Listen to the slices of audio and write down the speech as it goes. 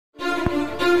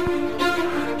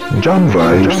Jam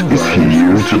Vibes is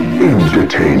here to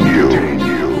entertain you.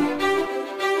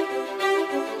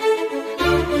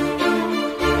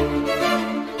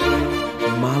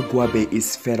 MaNgwabe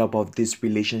is fed up of this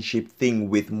relationship thing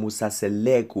with Musa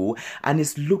Mseleku and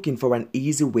is looking for an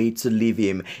easy way to leave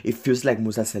him. It feels like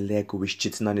Musa Mseleku is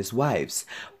cheating on his wives.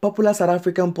 Popular South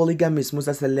African polygamist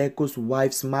Musa Mseleku's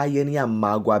wives Mayeni and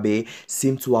MaNgwabe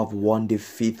seem to have won the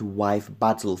fifth wife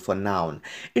battle for now.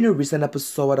 In a recent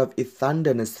episode of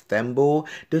UTHANDO NESTHEMBU,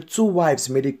 the two wives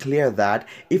made it clear that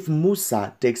if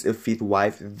Musa takes a fifth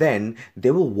wife, then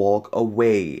they will walk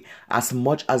away. As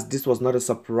much as this was not a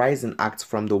surprising act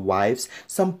from the wives,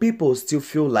 some people still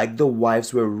feel like the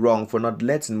wives were wrong for not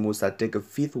letting Musa take a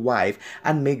fifth wife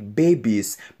and make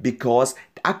babies, because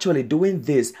actually doing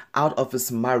this out of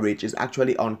his marriage is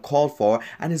actually uncalled for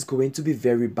and is going to be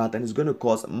very bad and is going to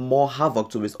cause more havoc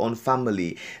to his own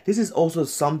family. This is also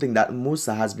something that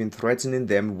Musa has been threatening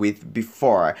them with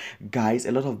before. Guys,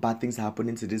 a lot of bad things are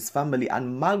happening to this family,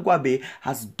 and MaNgwabe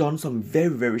has done some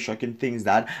very shocking things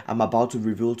that I'm about to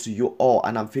reveal to you all,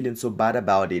 and I'm feeling so bad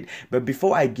about it. But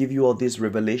before I give you all these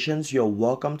revelations, you're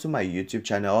welcome to my YouTube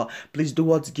channel. Please do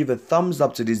what to give a thumbs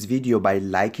up to this video by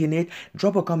liking it,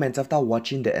 drop a comment after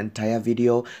watching the entire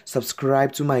video,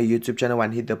 subscribe to my YouTube channel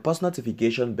and hit the post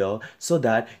notification bell so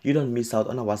that you don't miss out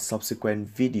on our subsequent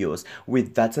videos.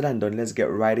 With that said and done, let's get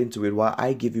right into it while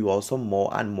I give you also more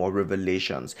and more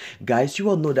revelations. Guys, you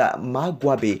all know that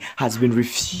MaNgwabe has been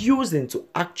refusing to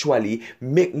actually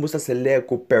make Musa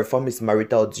Mseleku perform his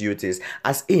marital duties,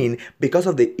 as in, because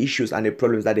of the issues and the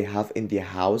problems that they have in their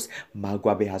house,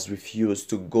 MaNgwabe has refused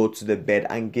to go to the bed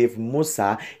and give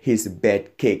Musa his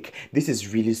bed cake. This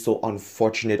is really so unfortunate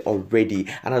already,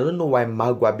 and I don't know why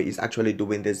MaNgwabe is actually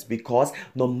doing this, because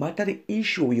no matter the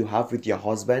issue you have with your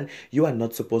husband, you are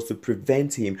not supposed to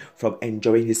prevent him from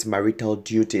enjoying his marital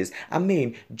duties. I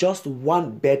mean, just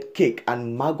one bed cake,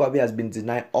 and MaNgwabe has been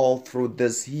denied all through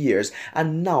these years,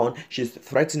 and now she's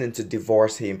threatening to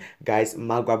divorce him. Guys,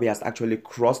 MaNgwabe has actually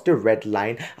crossed the red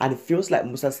line, and it feels like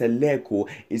Musa Mseleku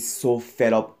is so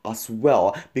fed up as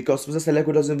well, because Musa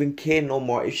Mseleku doesn't even care no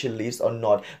more if she leaves or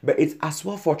not. But it's as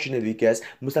well fortunate because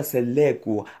Musa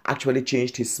Mseleku actually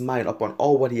changed his mind upon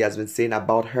all what he has been saying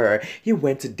about her. He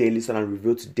went to Daily Sun and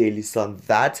revealed to Daily Sun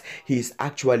that he is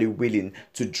actually willing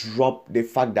to drop the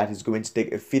fact that he's going to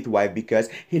take a fifth wife because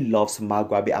he loves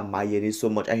MaNgwabe and Mayeni so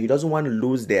much, and he doesn't want to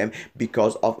lose them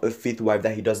because of a fifth wife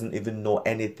that he doesn't even know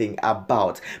anything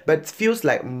about. But it feels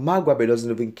like MaNgwabe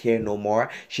doesn't even care no more.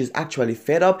 She's actually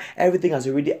fed up. Everything has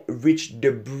already reached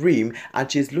the brim,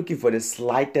 and she's looking for the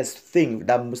slightest thing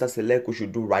that Musa Mseleku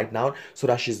should do right now so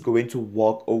that she's going to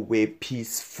walk away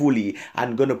peacefully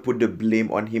and gonna put the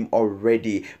blame on him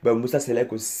already. But Musa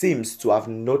Mseleku seems to have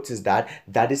noticed that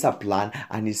that is a plan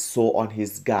and is so on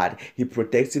his guard. He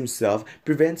protects himself,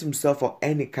 prevents himself from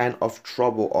any kind of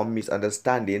trouble or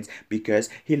misunderstandings because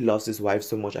he loves his wife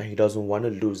so much and he doesn't want to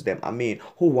lose them. I mean,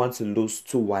 who wants to lose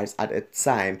two wives at a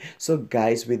time? So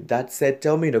guys, with that said,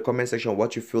 tell me in the comment section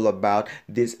what you feel about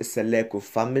this Mseleku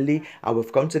family, and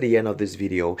we've come to the end of this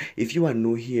video. If you are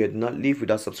new here, do not leave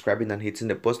without subscribing and hitting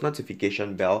the post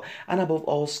notification bell, and above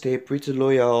all, stay pretty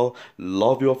loyal.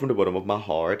 Love you all from the bottom of my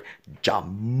heart.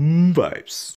 Jam Vibes.